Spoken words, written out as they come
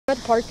at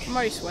the park. I'm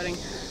already sweating.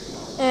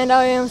 And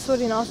I am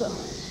sweating also.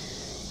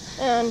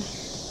 And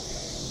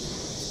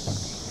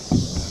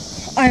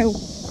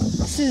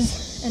this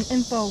is an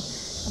info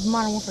of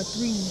Modern Warfare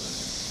 3.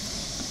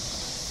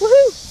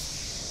 Woohoo!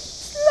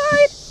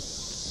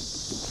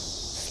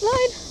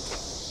 Slide!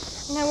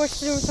 And I wish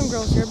there were some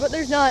girls here, but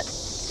there's not.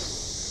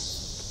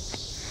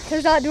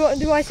 There's not.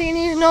 Do I see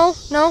any? No.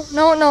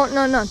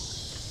 None.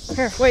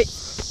 Here, wait.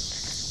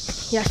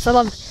 Yes, I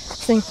love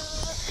this thing.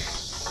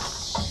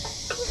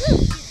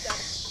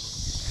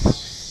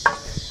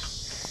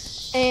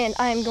 And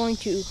I am going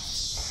to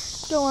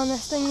go on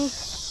this thingy.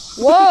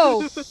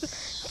 Whoa!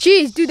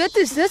 Jeez, dude, that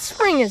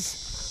spring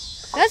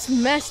that's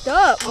messed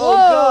up. Whoa!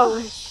 Oh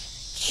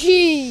gosh.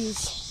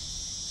 Jeez.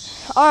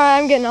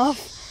 Alright, I'm getting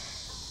off.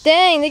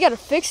 Dang, they gotta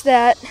fix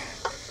that.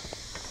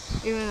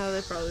 Even though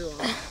they probably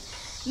won't.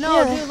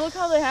 No, Yeah. dude, look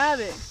how they have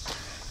it.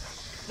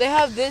 They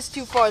have this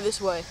too far this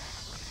way.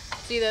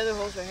 See the other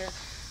holes right here.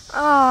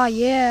 Ah,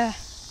 yeah.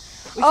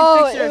 We should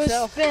fix it was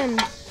ourselves. spin.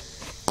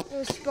 It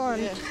was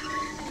spun. Yeah.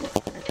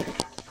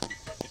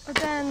 But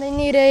then they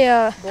need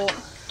a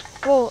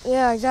bolt.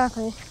 Yeah,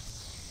 exactly.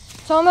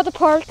 So I'm at the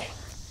park.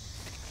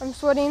 I'm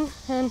sweating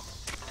and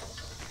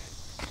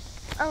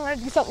I'm gonna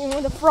do something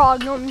with a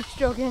frog. No, I'm just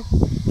joking.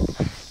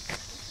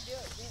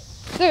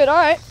 Dude,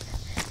 alright.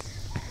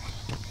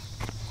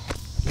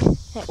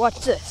 Hey, watch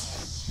this.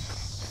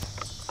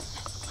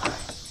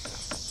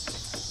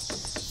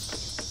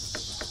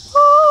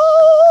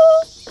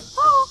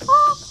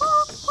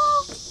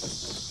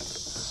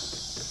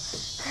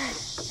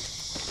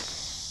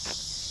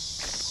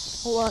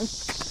 Hold on.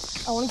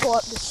 I want to go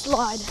up this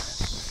slide.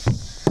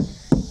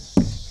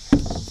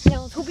 Yeah,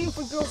 I was hoping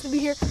for girls to be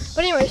here.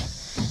 But anyways,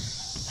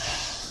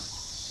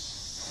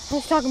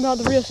 let's talk about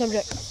the real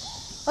subject.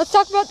 Let's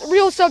talk about the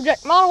real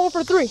subject, Modern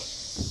Warfare 3.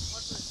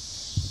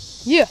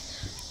 Yeah.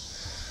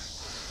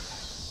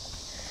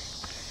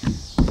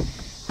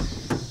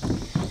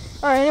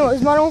 Alright,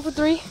 anyways, Modern Warfare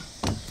 3.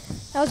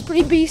 That was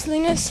pretty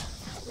beastliness.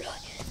 Really.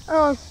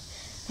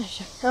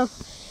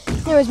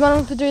 Anyways, Modern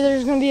Warfare 3,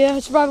 there's going to be a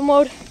survival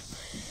mode.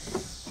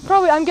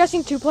 Probably, I'm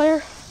guessing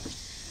 2-player.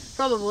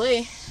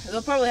 Probably.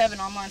 They'll probably have an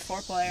online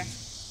 4-player.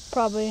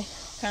 Probably.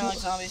 Kind of like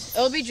zombies.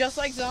 It'll be just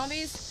like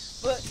zombies,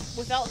 but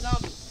without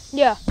zombies.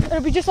 Yeah,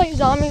 it'll be just like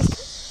zombies,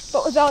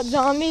 but without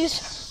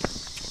zombies.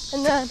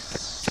 And then,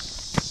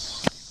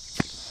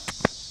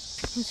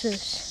 what's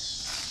this?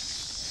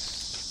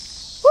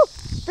 Woo!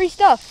 Free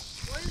stuff.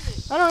 What is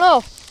it? I don't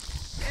know.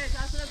 Here,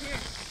 toss it up here.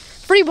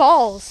 Free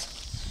balls.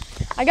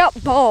 I got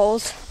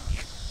balls.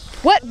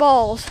 Wet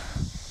balls.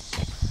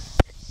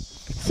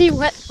 See,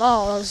 wet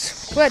balls.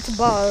 Wet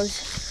balls.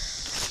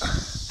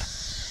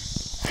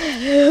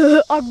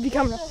 I'll be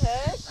coming up. What the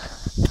heck?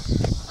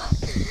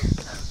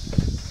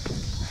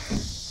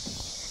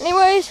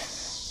 Anyways,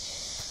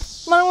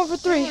 Modern Warfare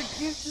 3.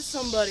 Give to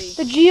somebody.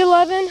 The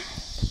G11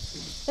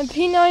 and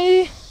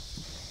P90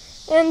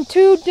 and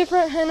two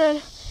different and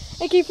an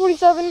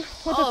AK-47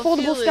 with a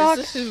foldable stock.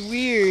 This is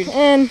weird.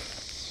 And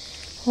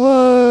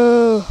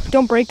whoa,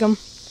 don't break them.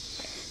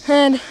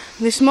 And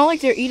They smell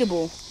like they're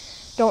eatable.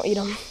 don't eat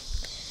them.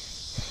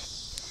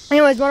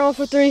 Anyways, Modern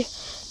Warfare 3,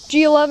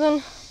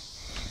 G11,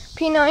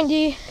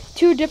 P90,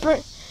 two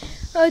different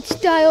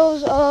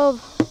styles of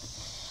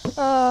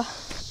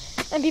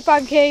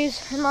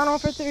MP5Ks in Modern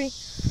Warfare 3. Dude,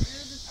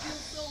 this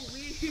feels so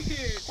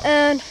weird.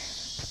 And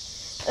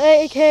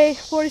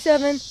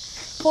AK-47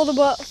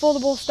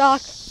 foldable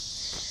stock,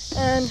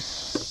 and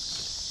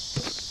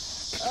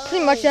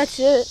pretty much that's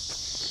it.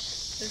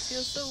 This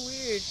feels so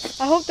weird.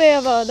 I hope they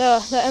have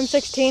the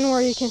M16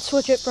 where you can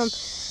switch it from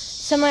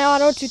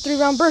semi-auto to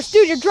 3-round burst.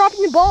 Dude, you're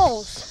dropping the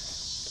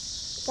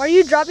balls. Why are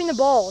you dropping the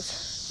balls?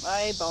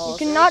 My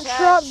balls. You cannot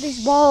drop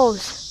these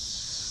balls.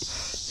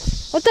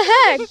 What the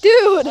heck,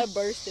 dude? I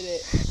bursted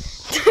it.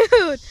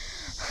 Dude.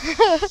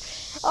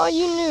 Oh,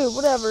 you knew.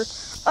 Whatever.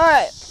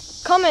 Alright.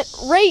 Comment,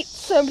 rate,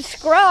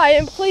 subscribe,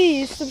 and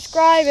please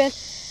subscribe and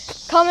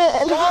comment.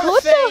 And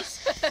what the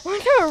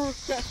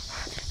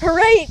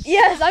rate?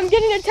 Yes, I'm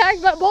getting attacked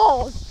by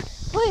balls.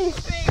 Please.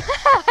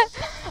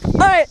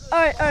 Alright.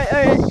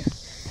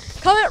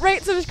 Comment,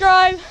 rate,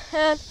 subscribe,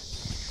 and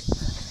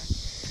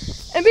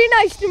be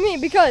nice to me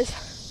because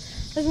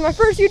this is my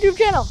first YouTube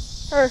channel.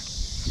 Or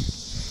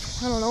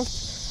I don't know.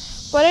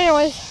 But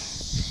anyways,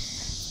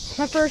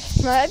 I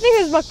think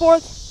this is my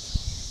 4th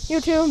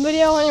YouTube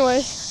video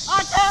anyways.